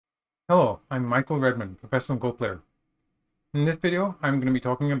Hello, I'm Michael Redmond, professional Go player. In this video, I'm going to be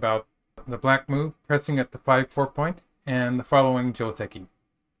talking about the black move, pressing at the 5-4 point, and the following Joseki.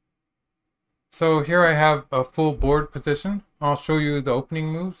 So here I have a full board position. I'll show you the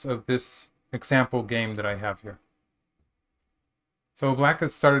opening moves of this example game that I have here. So black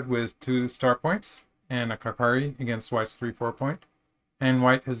has started with 2 star points and a Kakari against white's 3-4 point, and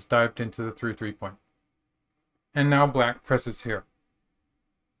white has dived into the 3-3 point. And now black presses here.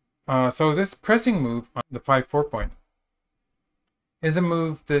 So this pressing move on the 5-4 point is a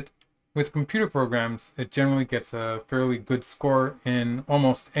move that, with computer programs, it generally gets a fairly good score in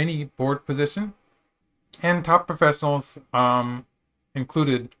almost any board position. And top professionals,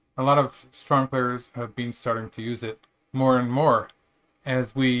 included, a lot of strong players have been starting to use it more and more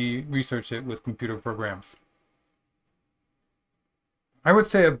as we research it with computer programs. I would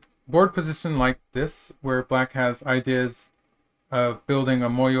say a board position like this, where black has ideas of building a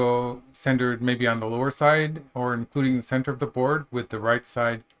moyo centered maybe on the lower side or including the center of the board with the right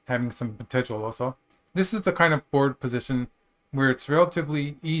side having some potential also. This is the kind of board position where it's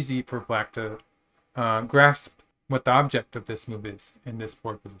relatively easy for black to grasp what the object of this move is in this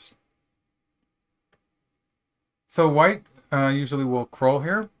board position. So white usually will crawl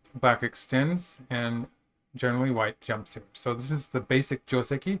here, black extends, and generally white jumps here. So this is the basic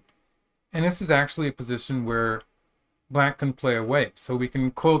Joseki, and this is actually a position where black can play away. So we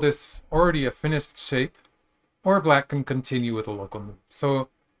can call this already a finished shape, or black can continue with a local move. So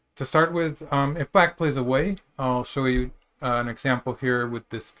to start with, if black plays away, I'll show you an example here with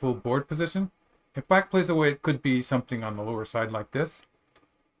this full board position. If black plays away, it could be something on the lower side like this.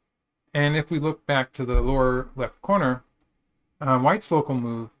 And if we look back to the lower left corner, white's local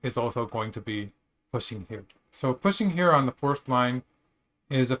move is also going to be pushing here. So pushing here on the fourth line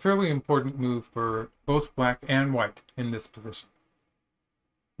is a fairly important move for both black and white in this position.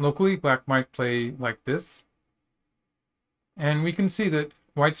 Locally, black might play like this. And we can see that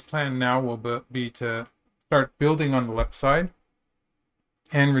white's plan now will be to start building on the left side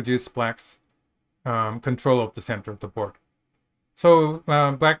and reduce black's control of the center of the board. So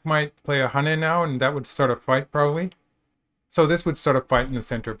black might play a hane now, and that would start a fight probably. So this would start a fight in the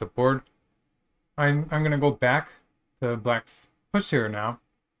center of the board. I'm going to go back to black's push here now,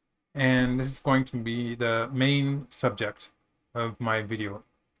 and this is going to be the main subject of my video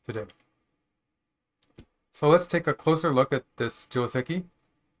today. So let's take a closer look at this Joseki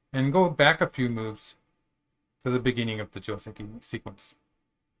and go back a few moves to the beginning of the Joseki sequence.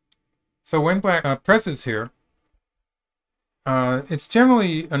 So when black presses here, it's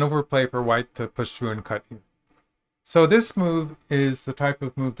generally an overplay for white to push through and cut here. So this move is the type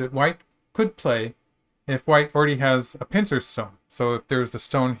of move that white could play if white already has a pincer stone. So if there's a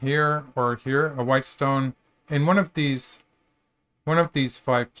stone here or here, a white stone in one of these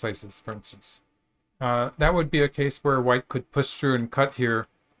 5 places, for instance, that would be a case where white could push through and cut here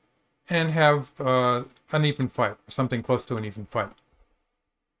and have an even fight, or something close to an even fight.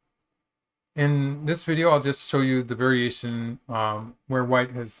 In this video, I'll just show you the variation where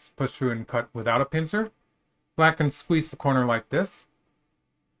white has pushed through and cut without a pincer. Black can squeeze the corner like this.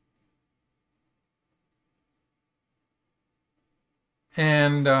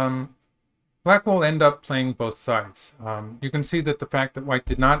 And black will end up playing both sides. You can see that the fact that white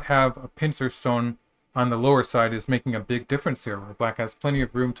did not have a pincer stone on the lower side is making a big difference here, where black has plenty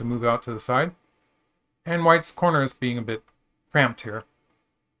of room to move out to the side. And white's corner is being a bit cramped here.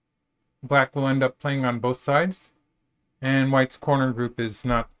 Black will end up playing on both sides, and white's corner group is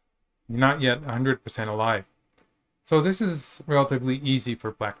not yet 100% alive. So this is relatively easy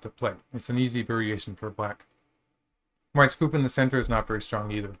for black to play. It's an easy variation for black. White's group in the center is not very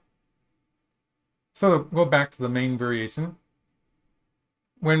strong either. So to go back to the main variation,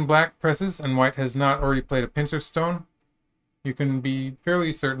 when black presses and white has not already played a pincer stone, you can be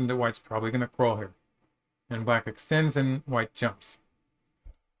fairly certain that white's probably going to crawl here. And black extends and white jumps.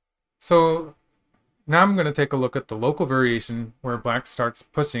 So now I'm going to take a look at the local variation where black starts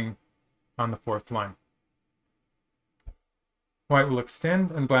pushing on the fourth line. White will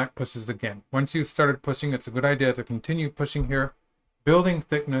extend and black pushes again. Once you've started pushing, it's a good idea to continue pushing here, building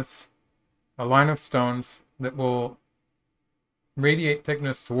thickness, a line of stones that will radiate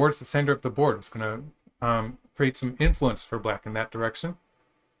thickness towards the center of the board. It's going to create some influence for black in that direction.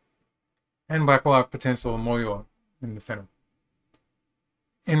 And black will have potential moyo in the center.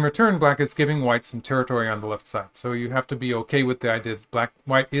 In return, black is giving white some territory on the left side. So you have to be okay with the idea that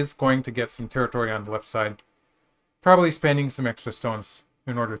white is going to get some territory on the left side, probably spending some extra stones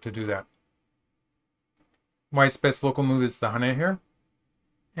in order to do that. White's best local move is the hane here,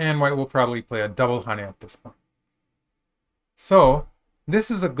 and white will probably play a double hane at this point. So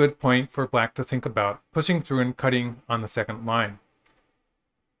this is a good point for black to think about pushing through and cutting on the second line.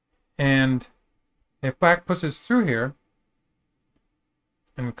 And if black pushes through here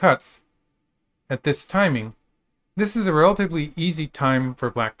and cuts at this timing, this is a relatively easy time for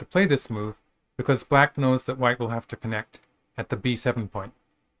black to play this move because black knows that white will have to connect at the b7 point.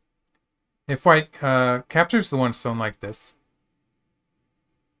 If white captures the one stone like this,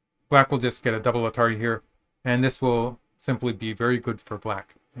 black will just get a double Atari here, and this will simply be very good for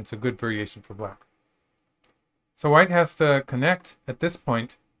black. It's a good variation for black. So white has to connect at this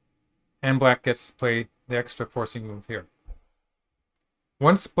point, and black gets to play the extra forcing move here.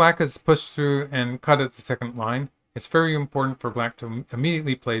 Once black has pushed through and cut at the second line, it's very important for black to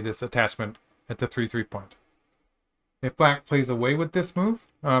immediately play this attachment at the 3-3 point. If black plays away with this move,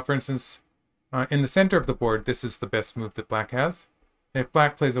 for instance, in the center of the board, this is the best move that black has. If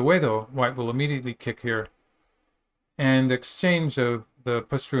black plays away though, white will immediately kick here, and the exchange of the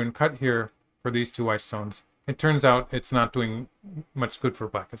push through and cut here for these two white stones, it turns out it's not doing much good for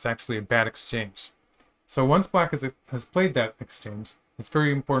black. It's actually a bad exchange. So once black has played that exchange, it's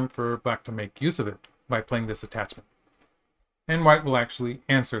very important for black to make use of it by playing this attachment. And white will actually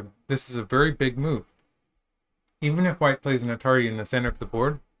answer. This is a very big move. Even if white plays an Atari in the center of the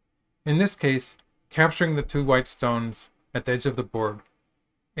board, in this case, capturing the two white stones at the edge of the board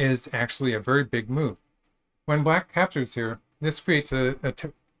is actually a very big move. When black captures here, this creates a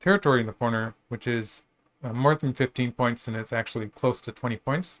territory in the corner which is more than 15 points, and it's actually close to 20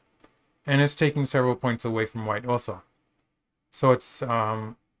 points. And it's taking several points away from white also. So it's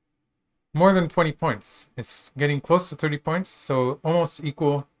more than 20 points. It's getting close to 30 points, so almost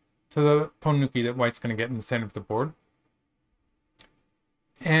equal to the ponnuki that white's going to get in the center of the board.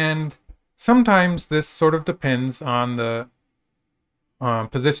 And sometimes this sort of depends on the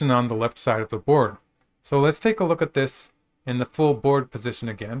position on the left side of the board. So let's take a look at this in the full board position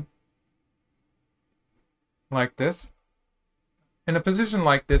again. Like this. In a position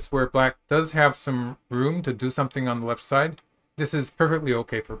like this where black does have some room to do something on the left side, this is perfectly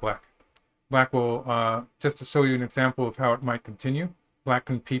okay for black. Black will, just to show you an example of how it might continue, black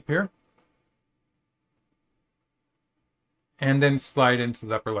can peep here and then slide into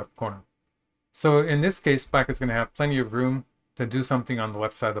the upper left corner. So in this case, black is going to have plenty of room to do something on the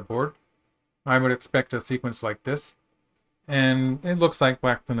left side of the board. I would expect a sequence like this, and it looks like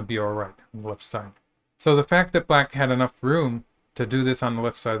black's going to be all right on the left side. So the fact that black had enough room to do this on the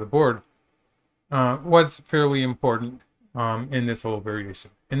left side of the board was fairly important in this whole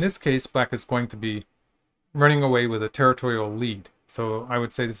variation. In this case, black is going to be running away with a territorial lead, so I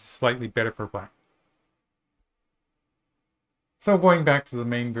would say this is slightly better for black. So going back to the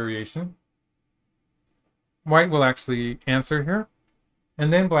main variation, white will actually answer here,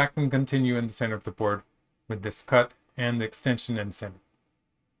 and then black can continue in the center of the board with this cut and the extension in the center.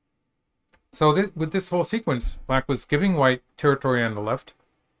 So with this whole sequence, black was giving white territory on the left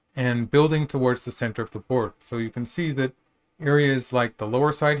and building towards the center of the board. So you can see that areas like the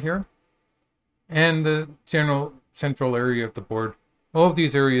lower side here and the general central area of the board, all of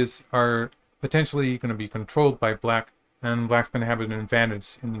these areas are potentially going to be controlled by black, and black's going to have an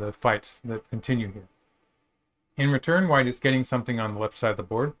advantage in the fights that continue here. In return, white is getting something on the left side of the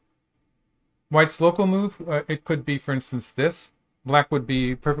board. White's local move, it could be, for instance, this. Black would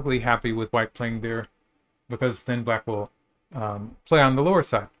be perfectly happy with white playing there, because then black will play on the lower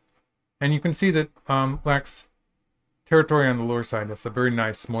side. And you can see that black's territory on the lower side, that's a very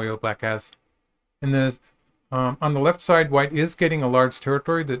nice moyo black has. On the left side, white is getting a large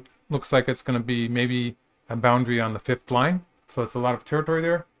territory that looks like it's going to be maybe a boundary on the 5th line. So it's a lot of territory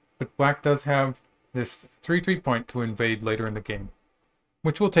there. But black does have this 3-3 point to invade later in the game,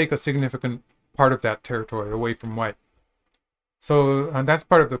 which will take a significant part of that territory away from white. So that's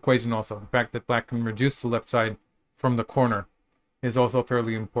part of the equation also. The fact that black can reduce the left side from the corner is also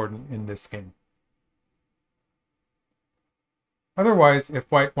fairly important in this game. Otherwise, if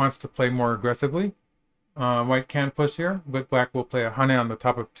white wants to play more aggressively, white can push here, but black will play a hane on the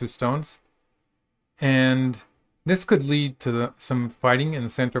top of 2 stones. And this could lead to some fighting in the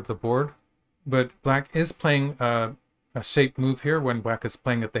center of the board, but black is playing a shape move here when black is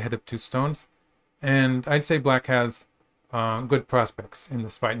playing at the head of 2 stones. And I'd say black has good prospects in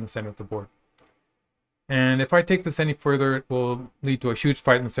this fight in the center of the board. And if I take this any further, it will lead to a huge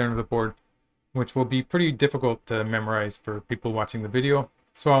fight in the center of the board, which will be pretty difficult to memorize for people watching the video.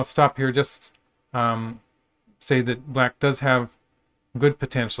 So I'll stop here, just say that black does have good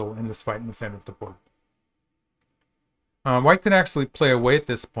potential in this fight in the center of the board. White could actually play away at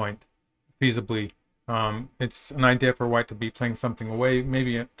this point, feasibly. It's an idea for white to be playing something away,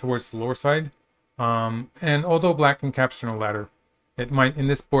 maybe towards the lower side. And although black can capture on a ladder, it might, in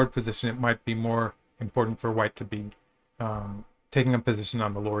this board position, it might be more important for white to be taking a position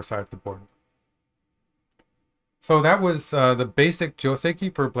on the lower side of the board. So that was the basic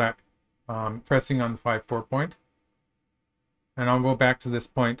Joseki for black, pressing on the 5-4 point. And I'll go back to this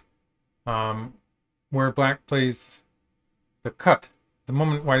point where black plays the cut. The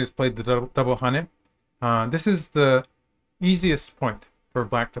moment white has played the double hane, this is the easiest point for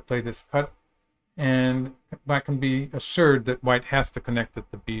black to play this cut. And black can be assured that white has to connect at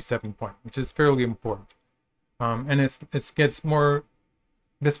the B7 point, which is fairly important. And this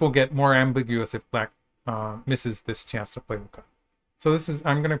will get more ambiguous if black misses this chance to play the cut. So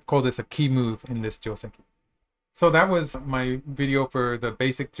I'm going to call this a key move in this Joseki. So that was my video for the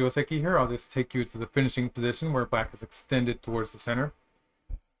basic Joseki here. I'll just take you to the finishing position where black is extended towards the center,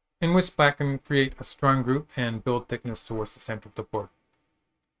 in which black can create a strong group and build thickness towards the center of the board.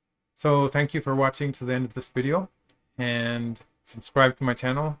 So thank you for watching to the end of this video, and subscribe to my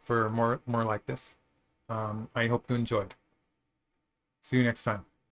channel for more like this. I hope you enjoyed. See you next time.